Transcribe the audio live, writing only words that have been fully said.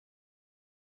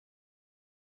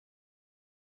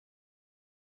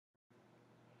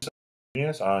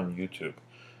On YouTube.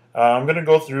 I'm going to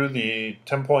go through the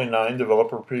 10.9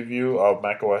 developer preview of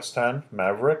macOS 10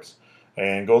 Mavericks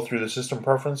and go through the system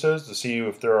preferences to see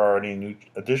if there are any new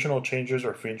additional changes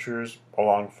or features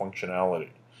along functionality.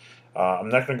 I'm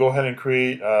not going to go ahead and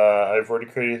create, I've already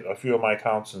created a few of my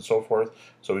accounts and so forth,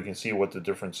 so we can see what the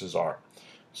differences are.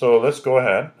 So let's go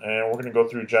ahead and we're going to go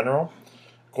through general.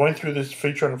 Going through this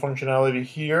feature and functionality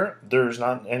here, there's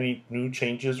not any new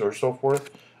changes or so forth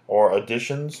or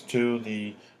additions to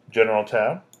the general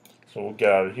tab. So we'll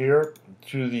get out of here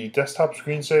to the desktop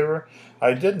screensaver.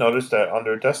 I did notice that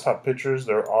under desktop pictures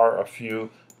there are a few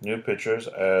new pictures,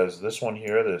 as this one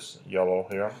here, this yellow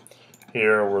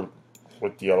here we're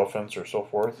with the elephants or so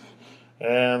forth.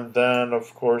 And then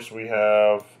of course we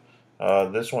have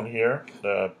this one here,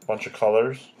 a bunch of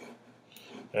colors,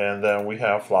 and then we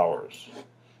have flowers.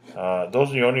 Those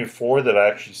are the only four that I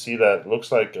actually see that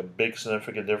looks like a big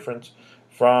significant difference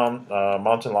from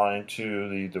Mountain Lion to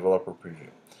the developer preview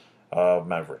of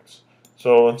Mavericks.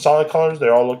 So in solid colors, they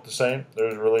all look the same.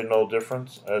 There's really no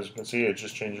difference. As you can see, it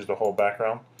just changes the whole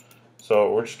background.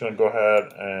 So we're just going to go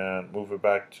ahead and move it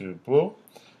back to blue.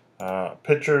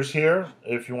 Pictures here,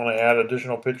 if you want to add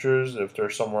additional pictures, if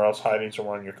there's somewhere else hiding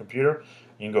somewhere on your computer,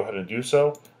 you can go ahead and do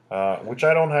so. Which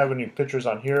I don't have any pictures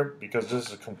on here because this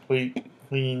is a complete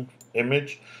clean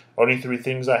image. Only three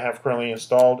things I have currently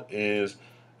installed is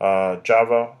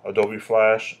Java, Adobe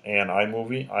Flash, and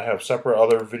iMovie. I have separate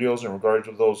other videos in regards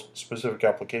to those specific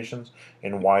applications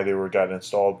and why they got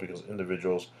installed, because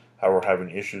individuals were having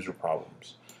issues or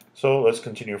problems. So let's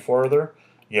continue further.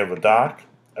 You have a dock.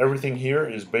 Everything here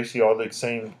is basically all the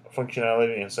same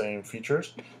functionality and same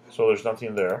features, so there's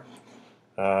nothing there.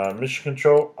 Mission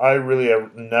control, I really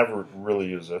have never really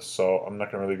used this, so I'm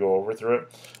not going to really go over through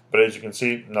it. But as you can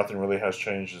see, nothing really has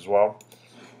changed as well.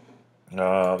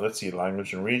 Let's see,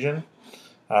 language and region.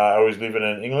 I always leave it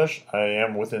in English. I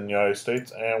am within the United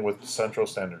States and with Central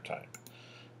Standard Time.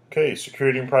 Okay,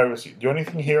 security and privacy. The only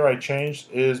thing here I changed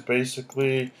is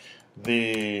basically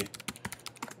the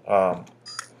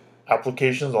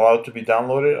applications allowed to be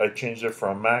downloaded. I changed it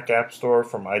from Mac App Store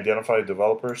from identified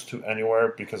developers to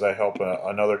anywhere, because I help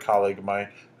another colleague of mine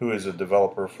who is a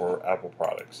developer for Apple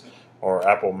products or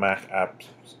Apple Mac apps.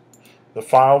 The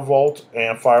file vault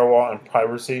and firewall and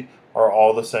privacy are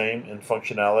all the same in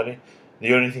functionality.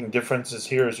 The only thing difference is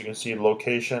here, as you can see,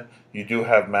 location. You do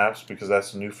have maps because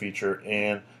that's a new feature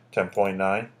in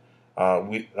 10.9.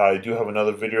 I do have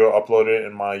another video uploaded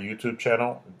in my YouTube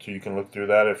channel, so you can look through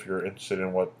that if you're interested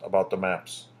in what about the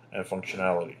maps and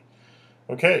functionality.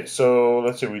 Okay, so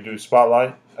let's see, we do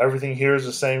Spotlight. Everything here is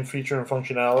the same feature and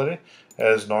functionality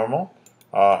as normal,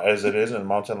 as it is in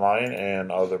Mountain Lion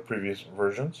and other previous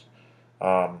versions.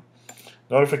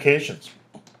 Notifications.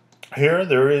 Here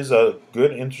there is a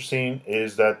good interesting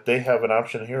is that they have an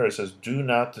option here. It says do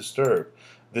not disturb.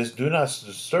 This do not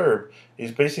disturb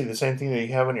is basically the same thing that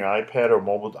you have on your iPad or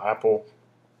mobile Apple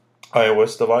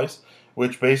iOS device,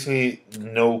 which basically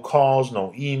no calls,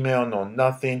 no email, no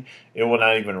nothing. It will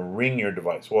not even ring your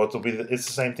device. Well, it's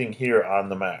the same thing here on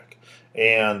the Mac.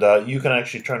 And you can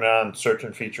actually turn on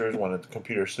certain features when the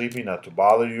computer is sleeping, not to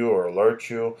bother you or alert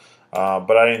you.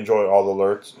 But I enjoy all the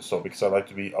alerts, so because I like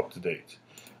to be up to date.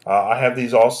 I have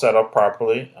these all set up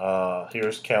properly.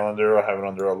 Here's calendar. I have it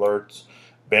under alerts.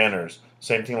 Banners.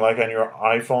 Same thing like on your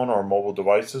iPhone or mobile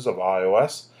devices of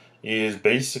iOS, is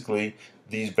basically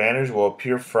these banners will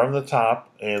appear from the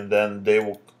top and then they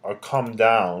will come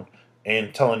down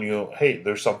and telling you, hey,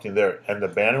 there's something there. And the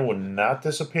banner will not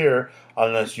disappear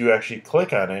unless you actually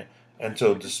click on it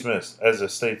until dismissed. As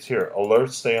it states here,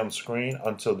 alerts stay on screen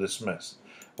until dismissed.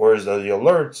 Whereas the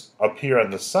alerts appear on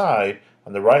the side,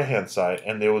 on the right hand side,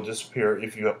 and they will disappear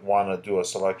if you want to do a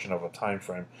selection of a time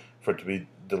frame for it to be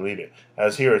deleted.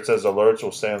 As here it says alerts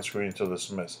will stay on screen until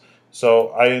dismissed. So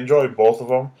I enjoy both of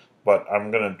them, but I'm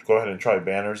going to go ahead and try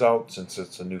banners out since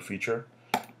it's a new feature.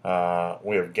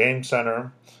 We have Game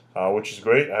Center, which is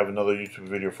great. I have another YouTube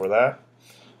video for that.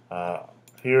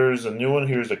 Here's a new one.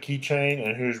 Here's a keychain,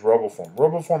 and here's Roboform.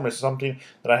 Roboform is something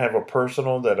that I have a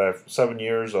personal that I've 7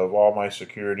 years of all my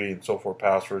security and so forth,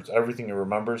 passwords, everything it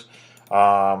remembers.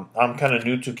 I'm kind of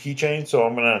new to keychain, so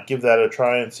I'm going to give that a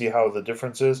try and see how the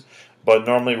difference is. But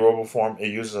normally Roboform, it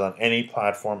uses on any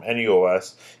platform, any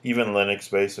OS, even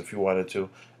Linux based if you wanted to,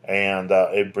 and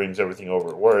it brings everything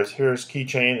over. Whereas here's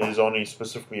keychain is only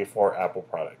specifically for Apple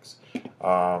products.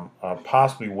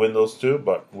 Possibly Windows too,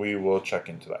 but we will check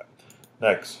into that.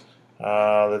 Next,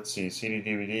 let's see, CD,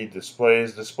 DVD,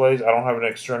 displays. Displays, I don't have an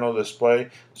external display,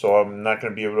 so I'm not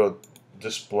going to be able to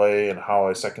display and how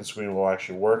a second screen will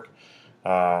actually work,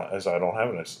 as I don't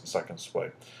have a second display.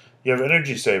 You have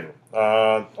Energy Saver.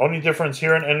 Only difference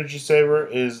here in Energy Saver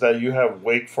is that you have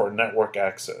wait for network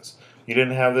access. You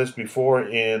didn't have this before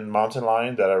in Mountain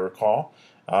Lion that I recall,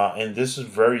 and this is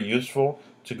very useful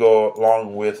to go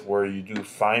along with where you do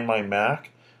Find My Mac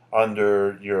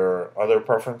under your other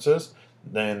preferences.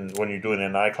 Then when you're doing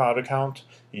an iCloud account,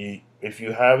 if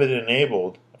you have it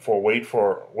enabled for wait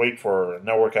for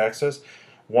network access,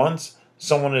 once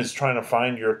someone is trying to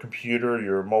find your computer,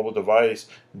 your mobile device,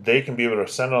 they can be able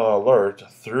to send an alert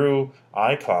through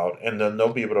iCloud, and then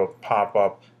they'll be able to pop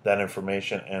up that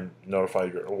information and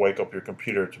wake up your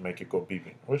computer to make it go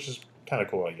beeping, which is kind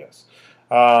of cool, I guess.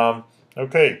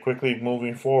 Okay, quickly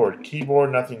moving forward.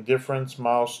 Keyboard, nothing different.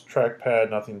 Mouse,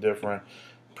 trackpad, nothing different.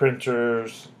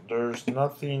 Printers, there's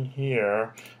nothing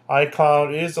here.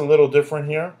 iCloud is a little different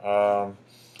here.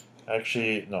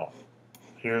 Actually, no.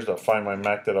 Here's the Find My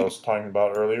Mac that I was talking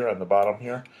about earlier on the bottom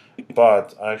here.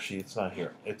 But actually, it's not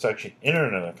here. It's actually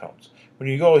Internet accounts. When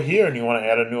you go here and you want to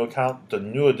add a new account, the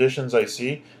new additions I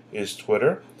see is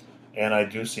Twitter, and I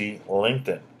do see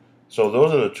LinkedIn. So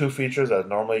those are the two features that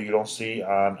normally you don't see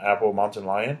on Apple Mountain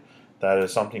Lion. That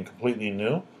is something completely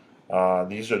new.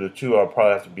 These are the two I'll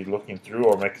probably have to be looking through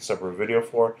or make a separate video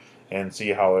for and see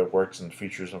how it works and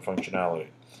features and functionality.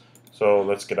 So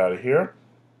let's get out of here.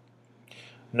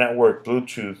 Network,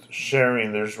 Bluetooth,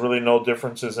 sharing, there's really no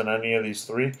differences in any of these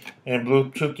three. In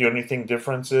Bluetooth, the only thing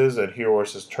difference is that here where it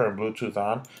says turn Bluetooth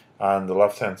on the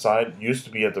left hand side, used to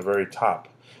be at the very top.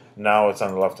 Now it's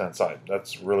on the left hand side.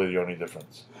 That's really the only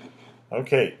difference.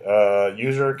 Okay,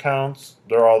 user accounts,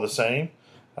 they're all the same.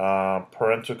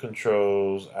 Parental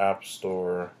controls, App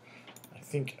Store. I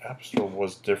think App Store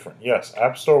was different. Yes,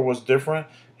 App Store was different.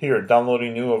 Here,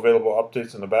 downloading new available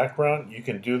updates in the background. You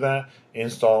can do that.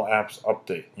 Install apps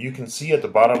update. You can see at the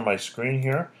bottom of my screen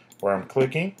here, where I'm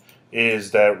clicking,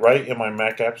 is that right in my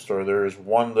Mac App Store, there is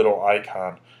one little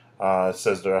icon. It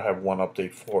says that I have one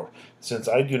update for. Since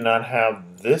I do not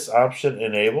have this option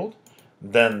enabled,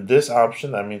 then this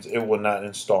option, that means it will not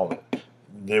install it.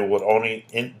 They would only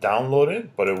download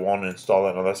it, but it won't install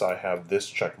it unless I have this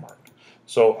check mark.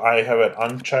 So I have it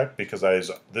unchecked because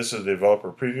this is the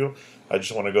developer preview. I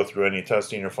just want to go through any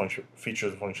testing or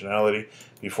features and functionality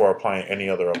before applying any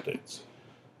other updates.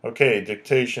 Okay,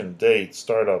 dictation, date,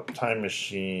 startup, time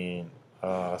machine,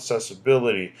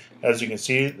 accessibility. As you can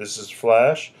see, this is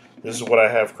Flash. This is what I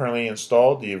have currently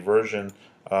installed, the version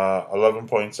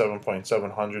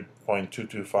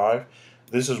 11.7.700.225.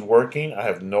 This is working. I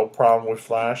have no problem with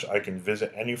Flash. I can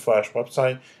visit any Flash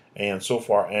website, and so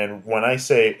far, and when I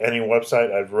say any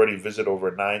website, I've already visited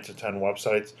over 9 to 10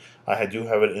 websites. I do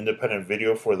have an independent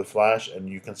video for the Flash, and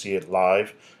you can see it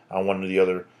live on one of the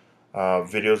other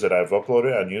videos that I've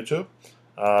uploaded on YouTube.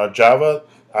 Java,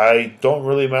 I don't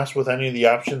really mess with any of the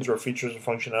options or features and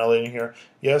functionality in here.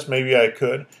 Yes, maybe I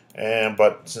could,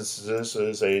 but since this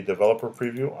is a developer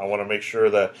preview, I want to make sure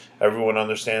that everyone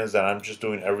understands that I'm just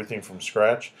doing everything from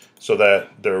scratch so that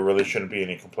there really shouldn't be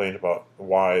any complaint about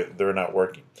why they're not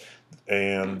working.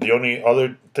 And the only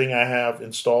other thing I have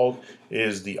installed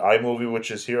is the iMovie,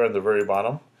 which is here on the very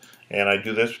bottom. And I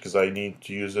do this because I need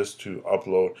to use this to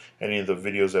upload any of the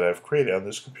videos that I've created on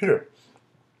this computer.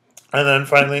 And then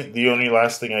finally, the only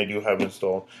last thing I do have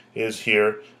installed is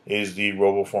the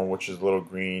Roboform, which is a little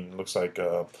green, looks like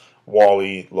a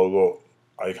Wall-E logo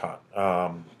icon.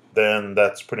 Then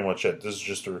that's pretty much it. This is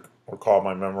just to recall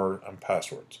my memory and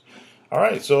passwords.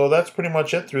 Alright, so that's pretty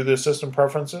much it through the system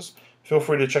preferences. Feel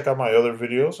free to check out my other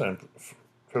videos and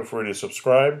feel free to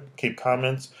subscribe, keep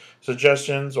comments,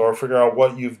 suggestions, or figure out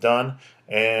what you've done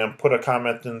and put a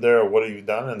comment in there of what you've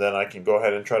done, and then I can go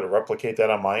ahead and try to replicate that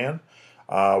on my end.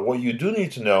 What you do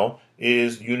need to know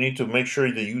is you need to make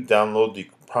sure that you download the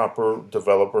proper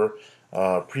developer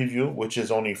preview, which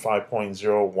is only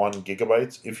 5.01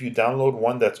 gigabytes. If you download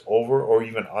one that's over or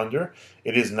even under,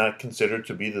 it is not considered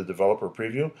to be the developer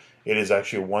preview. It is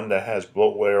actually one that has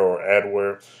bloatware or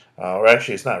adware, or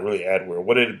actually it's not really adware.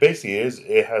 What it basically is,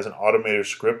 it has an automated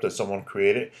script that someone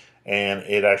created, and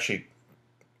it actually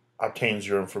obtains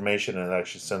your information and it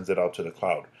actually sends it out to the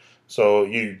cloud. So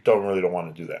you don't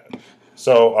want to do that.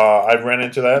 So I've ran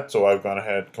into that, so I've gone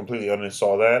ahead, completely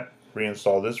uninstall that,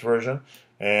 reinstall this version,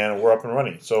 and we're up and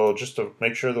running. So just to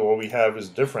make sure that what we have is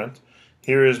different,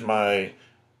 here is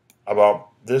about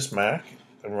this Mac.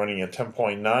 I'm running at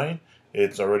 10.9.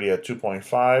 It's already at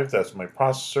 2.5. That's my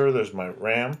processor. There's my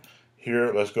RAM.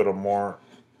 Here, let's go to more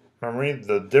memory.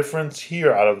 The difference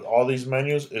here out of all these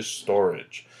menus is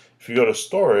storage. If you go to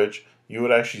storage, you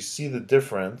would actually see the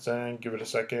difference, and give it a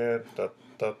second.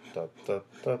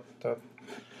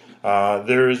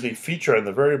 There is a feature in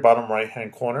the very bottom right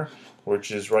hand corner,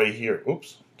 which is right here.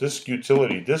 Oops, disk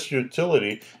utility. Disk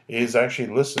utility is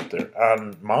actually listed there.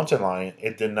 On Mountain Lion,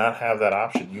 it did not have that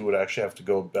option. You would actually have to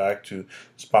go back to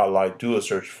Spotlight, do a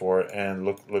search for it, and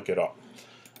look it up.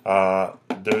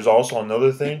 There's also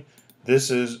another thing.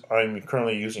 I'm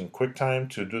currently using QuickTime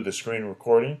to do the screen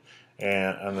recording,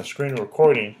 and on the screen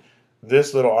recording,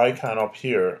 this little icon up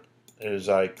here, as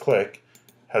I click,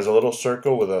 has a little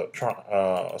circle with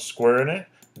a square in it.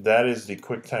 That is the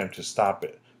QuickTime to stop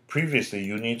it. Previously,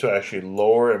 you need to actually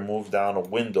lower and move down a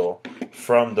window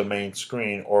from the main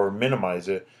screen or minimize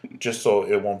it just so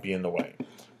it won't be in the way.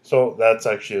 So that's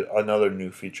actually another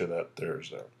new feature that there's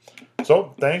there.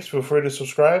 So thanks, feel free to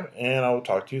subscribe, and I will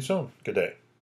talk to you soon. Good day.